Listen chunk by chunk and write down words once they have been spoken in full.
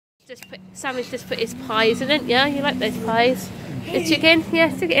Sammy's just put his pies in it. Yeah, you like those pies? The chicken?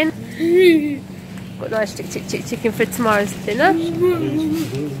 Yeah, stick it in. Got nice chicken for tomorrow's dinner.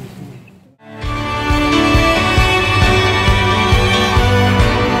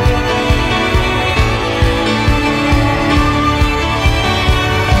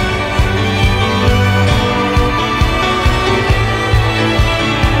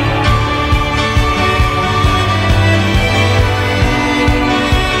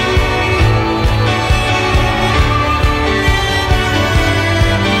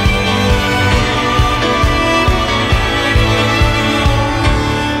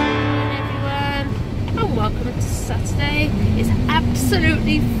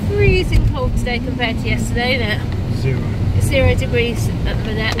 Absolutely freezing cold today compared to yesterday, isn't it? 0 degrees at the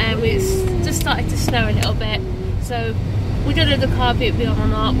minute, and it's just started to snow a little bit. So we don't know if the car boot will be on or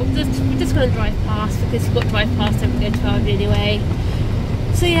not. We're just going to drive past because we've got to drive past every day to Aldi anyway.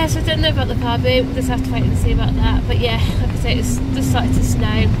 So yeah, so I don't know about the car boot. We'll just have to wait and see about that. But yeah, like I say, it's just started to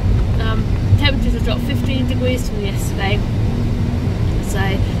snow. Temperatures have dropped 15 degrees from yesterday. So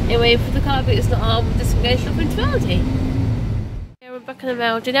anyway, if the car boot is not on, we're just going to go shopping to Aldi. We're back in the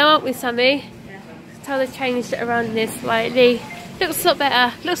mail, do you know, aren't we, Sammy? Yeah. How they changed it around in here slightly. Looks a lot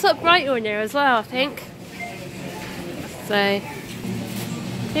better. Looks a lot brighter in here as well, I think. So,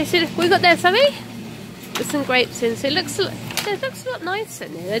 yeah, we got there, Sammy. There's some grapes in, so it looks a lot nicer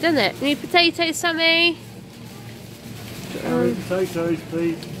in here, doesn't it? Need potatoes, Sammy? Potatoes,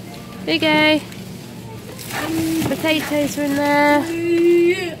 please. There you go. Potatoes are in there.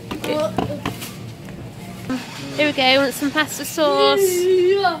 Here we go, want some pasta sauce.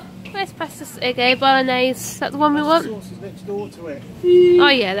 Where's pasta sauce? There you go, bolognese. That's the one we want? The sauce is next door to it. Oh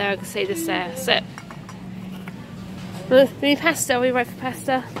yeah, there I can see this there. So, we need pasta, are we right for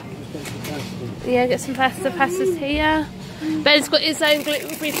pasta? Yeah, get some pasta. Pasta's here. Ben's got his own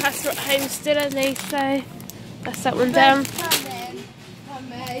gluten-free pasta at home still, hasn't he? So, that's that one down.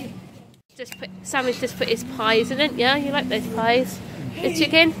 Sammy's just put his pies in it. Yeah, you like those pies? The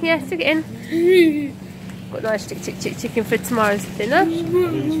chicken? Yeah, stick it in. Got nice chicken for tomorrow's dinner.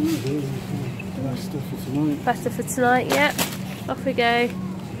 Pasta for tonight. Pasta for tonight, yeah. Off we go.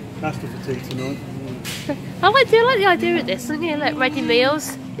 Pasta for tea tonight. I do like the idea of this, don't you? Like ready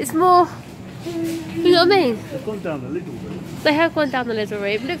meals. It's more, you know what I mean? They've gone down the Lidl route. They have gone down the Lidl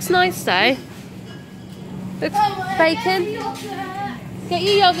route. Looks nice though. Looks bacon. Get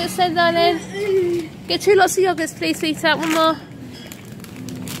your yogurts then, darling. Get 2 lots of yogurts, please, sweetheart. One more.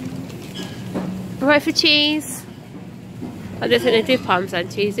 Right for cheese. I don't think they do Parmesan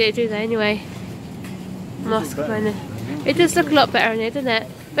cheese here, do they, anyway? Mascarpone. It does look a lot better in here, doesn't it?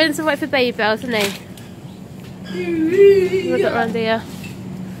 Ben's right for baby bells, isn't he? We've got around here.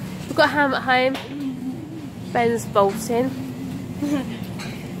 We've got ham at home. Ben's bolting.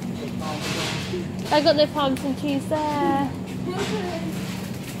 I got no Parmesan cheese there.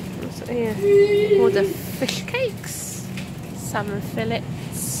 What's here? Order fish cakes. Salmon fillets.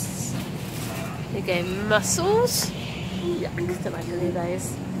 There you go, mussels. Yuck, don't like any of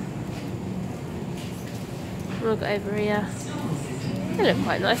those. We've got over here. They look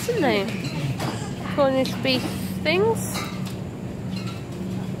quite nice, don't they? Cornish beef things.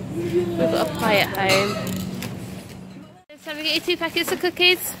 We've got a pie at home. So we get you 2 packets of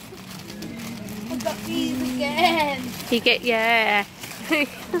cookies. I've got these again. You get, yeah.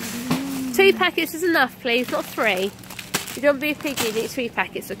 2 packets is enough, please, not 3. You don't be a piggy, you need 3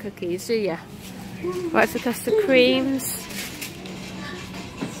 packets of cookies, do you? Right for custard creams.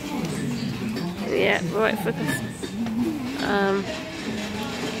 Yeah, right for custard.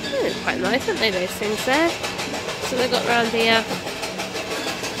 They're quite nice, aren't they, those things there? So they got round here.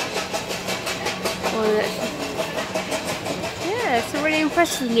 Yeah, so really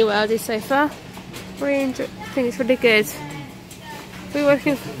impressed with the new Aldi so far. Really think it's really good. We're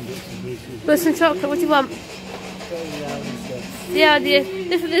working for some chocolate. What do you want? Yeah, the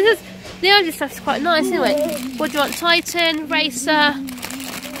Aldi stuff's quite nice anyway. What do you want? Titan, Racer,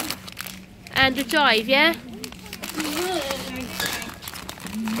 and a Jive, yeah?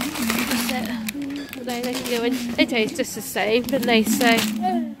 They can go in. They taste just the same, don't they? So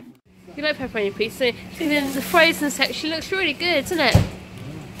you like pepperoni pizza? The frozen section looks really good, doesn't it?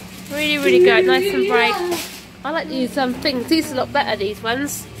 Really, really good. Nice and bright. I like these things. These are a lot better. These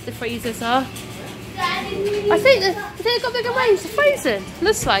ones, the freezers are. I think they've got bigger range. The frozen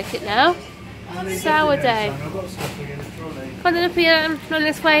looks like it now. Sourdough. Come on, up here. Run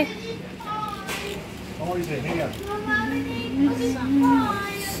this way. Oh, is it here?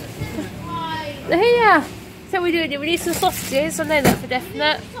 Here. So we need some sausages. I know that for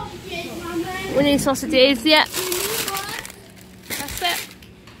definite. We need sausages. Yeah. That's it.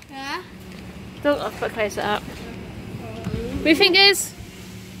 Don't I'll close it up. What do you think is?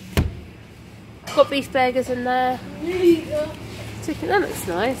 Got beef burgers in there. Chicken, that looks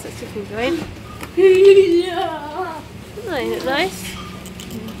nice. That's chicken joint. No, look nice.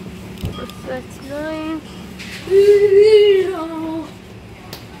 39.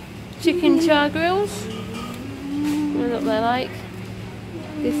 Chicken char grills. I don't know what they're like.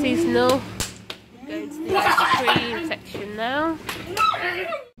 This seasonal. Going to the ice cream section now.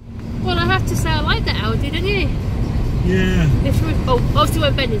 Well, I have to say I like that Aldi, don't you? Yeah. Obviously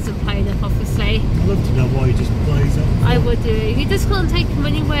when Ben isn't playing up, obviously. I'd love to know why he just plays up. I would do. He just can't take him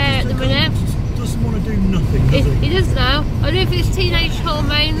anywhere at the minute. Doesn't want to do nothing, does he? He does now. I don't know if it's teenage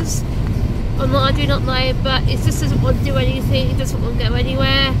hormones or not, I do not know, but it just doesn't want to do anything. He doesn't want to go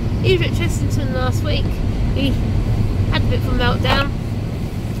anywhere. He was at Stephenson last week. He had a bit of a meltdown.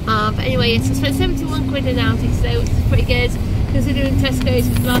 But anyway, yes, I spent 71 quid in Aldi today, which is pretty good. Considering Tesco's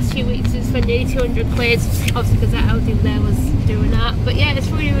for the last few weeks has spent nearly 200 quid, obviously because that Aldi there was doing that. But yeah, it's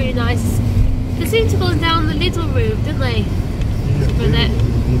really, really nice. They seem to go down the Lidl route, didn't they? Yeah,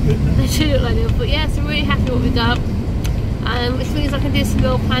 they do look like Lidl, but yeah, so really happy with what we got. Which means I can do some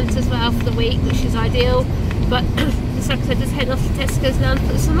meal plans as well for the week, which is ideal. But just like I said, just heading off to Tesco's now and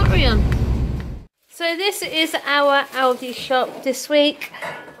put some lottery on. So this is our Aldi shop this week.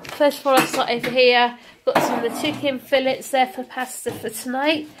 First of all, I'll start over here. Got some of the chicken fillets there for pasta for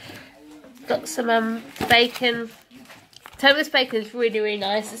tonight. Got some bacon. So this bacon is really, really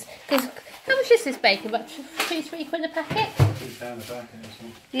nice. How much is this bacon? About 2-3 quid a packet? £2 a packet, isn't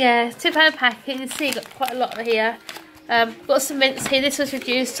it? Yeah, £2 a packet. You can see got quite a lot here. Got some mince here. This was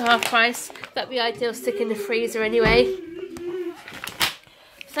reduced to half price. That'd be ideal to stick in the freezer anyway.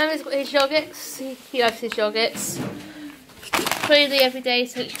 Sammy's got his yogurts. He loves his yogurts. Clearly everyday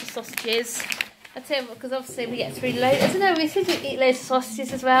essential sausages. I tell you what, because obviously we get through loads. I don't know, we seem to eat loads of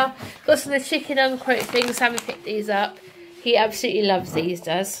sausages as well. Got some of the chicken uncoated things. Sammy picked these up. He absolutely loves these,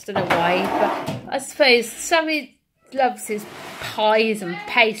 does. Don't know why, but I suppose Sammy loves his pies and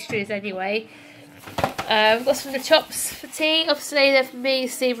pastries anyway. We've got some of the chops for tea. Obviously they're for me,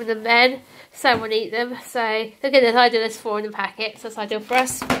 Stephen and Ben. Sam won't eat them, so again, I do this 4 in a packet, so that's ideal for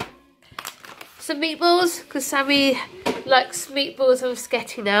us. Some meatballs, because Sammy likes meatballs with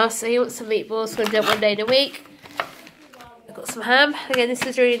spaghetti now, so he wants some meatballs. We're going to do it 1 day in a week. I've got some ham. Again, this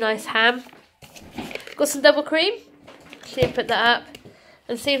is really nice ham. Got some double cream. Actually, put that up.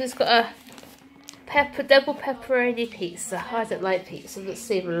 And Stephen's got a double pepperoni pizza. I don't like pizza, but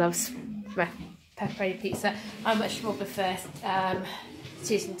Stephen loves pepperoni pizza. I much more prefer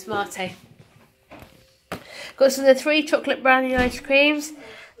cheese and tomato. Got some of the 3 chocolate brownie ice creams.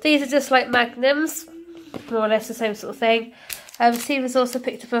 These are just like magnums, more or less the same sort of thing. Stephen's also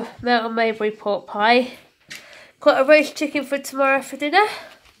picked up a Melton Maybury pork pie. Got a roast chicken for tomorrow for dinner.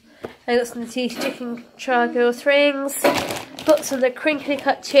 I got some cheese chicken chargrilled rings. Got some of the crinkly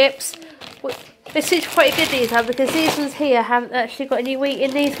cut chips. This is quite good, these have, because these ones here haven't actually got any wheat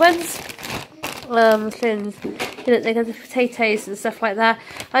in these ones. They got the potatoes and stuff like that.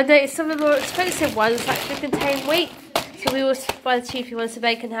 I noticed some of the more expensive ones actually contain wheat. So we always buy the cheapy ones so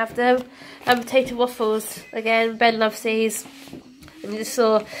they can have them. And potato waffles, again, Ben loves these. And you just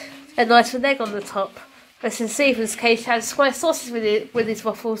saw a nice egg on the top. Whereas in Stephen's case, has square sauces with his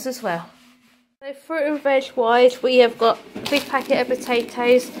waffles as well. So fruit and veg wise, we have got a big packet of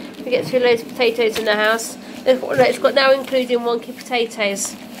potatoes. We get through loads of potatoes in the house. It's got now including wonky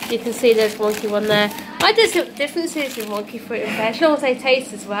potatoes. You can see there's wonky one there. I just see what the difference is in wonky fruit and veg. As long as they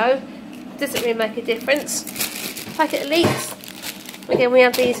taste as well, doesn't really make a difference. Packet of leeks. Again, we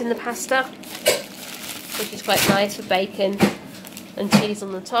have these in the pasta, which is quite nice with bacon and cheese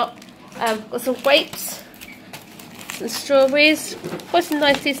on the top. Got some grapes, some strawberries. Quite some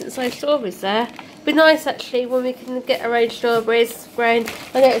nice decent sized strawberries there. Be nice actually when we can get our own strawberries grown.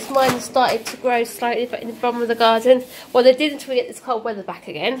 I noticed mine started to grow slightly but in the bottom of the garden. Well, they did until we get this cold weather back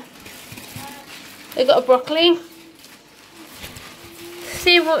again. They've got a broccoli.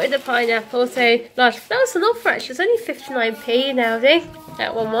 Steve wanted a pineapple, so large. That was an offer actually. It was only 59p in Aldi.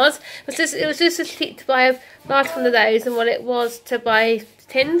 That one was. It was just as cheap to buy a large one of those than what it was to buy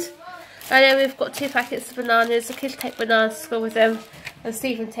tinned. And then we've got 2 packets of bananas. The kids take bananas to school with them, and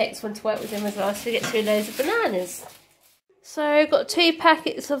Stephen takes one to work with him as well. So we get 2 loads of bananas. So I've got 2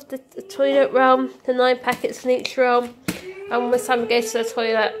 packets of the toilet roll, the 9 packets in each roll. And when Sam goes to the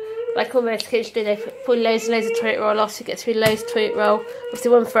toilet, like all most kids do, they pull loads and loads of toilet roll off, so you get 3 loads of toilet roll.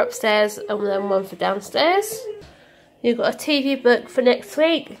 Obviously 1 for upstairs and then 1 for downstairs. You've got a TV book for next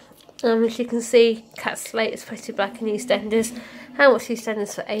week. As you can see, Cat Slate is pretty black in EastEnders. Haven't watched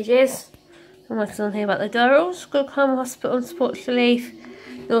EastEnders for ages. And what's on here about the Durrells, Good Karma Hospital and Sports Relief.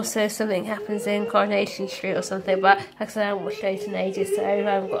 And also something happens in Coronation Street or something, but like I said, I haven't watched those in ages, so I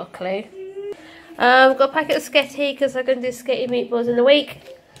haven't got a clue. I've got a packet of Sketty because I'm going to do Sketty meatballs in a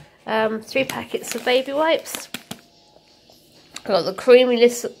week. 3 packets of baby wipes. I've got the creamy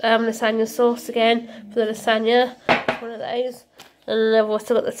lasagna sauce again for the lasagna, one of those. And then I've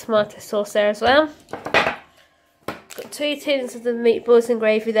also got the tomato sauce there as well. Got 2 tins of the meatballs and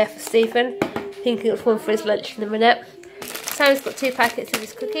gravy there for Stephen. Thinking of one for his lunch in a minute. Sam's got 2 packets of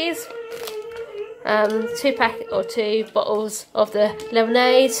his cookies. 2 bottles of the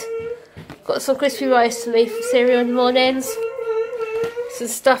lemonade. Got some crispy rice for me for cereal in the mornings. Some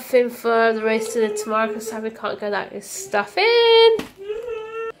stuffing for the roast dinner tomorrow because Sammy can't go without his stuffing.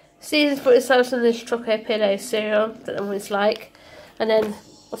 Stephen's put himself some of this chocolate pillow cereal, don't know what it's like. And then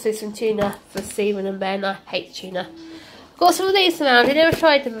also some tuna for Stephen and Ben. I hate tuna. Got some of these now, I've never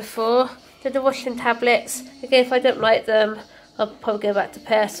tried them before. They're the washing tablets. Again, if I don't like them, I'll probably go back to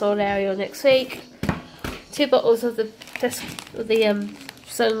pear soil area next week. 2 bottles of the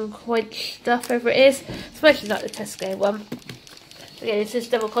sun quench stuff, whatever it is. It's mostly like the Tesco one. Again, it's just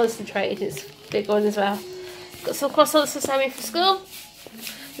double concentrated, it's a big one as well. Got some croissants for Sammy for school.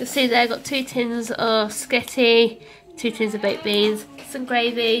 You'll see there, I've got 2 tins of Sketty, 2 tins of baked beans, some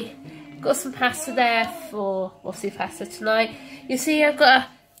gravy. Got some pasta there for, obviously, pasta tonight. You see I've got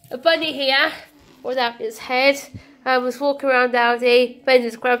a bunny here without its head. I was walking around Aldi, Ben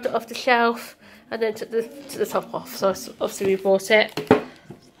just grabbed it off the shelf and then took the top off, so obviously we bought it.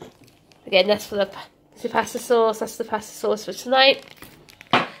 Again, that's for the pasta sauce, that's the pasta sauce for tonight.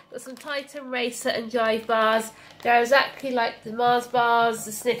 Got some Titan Racer and Drive bars. They're exactly like the Mars bars,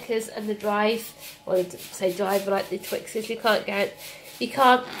 the Snickers and the Drive. Or you say Drive, but like the Twixes, you can't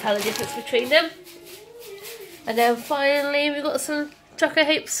tell the difference between them. And then finally we've got some chocolate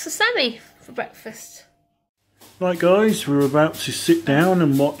hoops for Sammy for breakfast. Right guys, we're about to sit down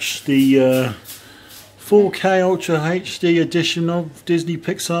and watch the 4K Ultra HD edition of Disney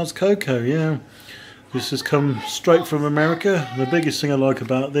Pixar's Coco. Yeah, this has come straight from America. The biggest thing I like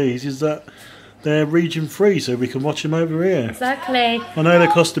about these is that they're region free, so we can watch them over here. Exactly. I know they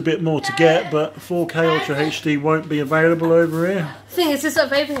cost a bit more to get, but 4K Ultra HD won't be available over here. I think it's just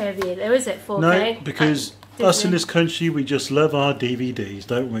not over here though, is it, 4K? No, because us in this country, we just love our DVDs,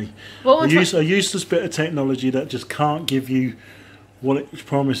 don't we? A useless bit of technology that just can't give you what it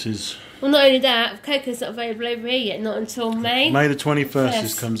promises. Well, not only that, Coco's not available over here yet, not until May. May the 21st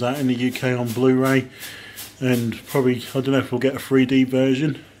this comes out in the UK on Blu-ray, and probably, I don't know if we'll get a 3D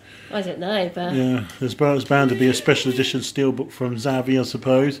version. I don't know, but... Yeah, there's bound to be a special edition steelbook from Zavvi, I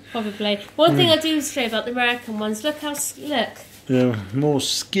suppose. Probably. One thing I do say about the American ones, look. Yeah, more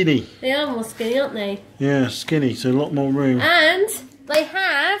skinny. They are more skinny, aren't they? Yeah, skinny, so a lot more room. And they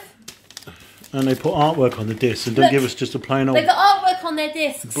have... And they put artwork on the discs and don't give us just a plain old... They've got artwork on their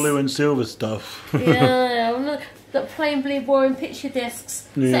discs. Blue and silver stuff. Yeah, not plain blue boring picture discs.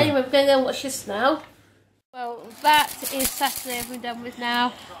 Yeah. So anyway, we're going to go and watch this now. Well, that is Saturday we're done with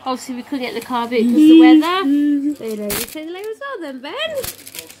now. Obviously we couldn't get in the car because of the weather. So you know, you say hello as well then, Ben.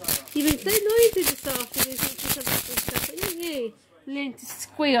 You've been so noisy this afternoon since you stuff, haven't you? Learning to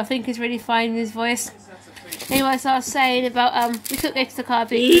squeal, I think, is really fine in his voice. Anyway, so I was saying about we couldn't go to the car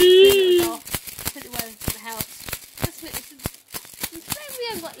because the weather didn't help. We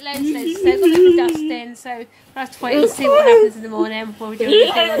haven't got loads to do, so I've got a little dust in, so we'll have to wait and see what happens in the morning before we do anything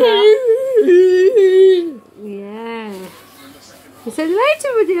like that. Yeah. You said later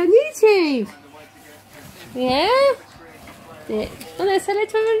we'll do on YouTube. Yeah? Oh no, say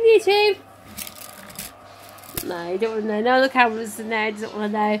later on YouTube. No, you don't want to know. No, the cameras in there, doesn't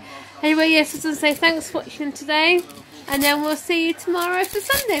want to know. Anyway, yes, I was going to say thanks for watching today, and then we'll see you tomorrow for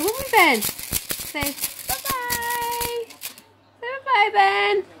Sunday, won't we, Ben? Say bye-bye. Say bye-bye,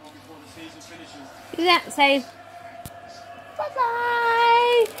 Ben. Yeah, say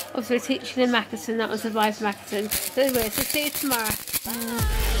bye-bye. Obviously, we're teaching in Mackerton. That was the vibe Mackerton. So anyway, so see you tomorrow.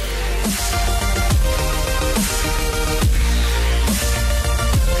 Bye.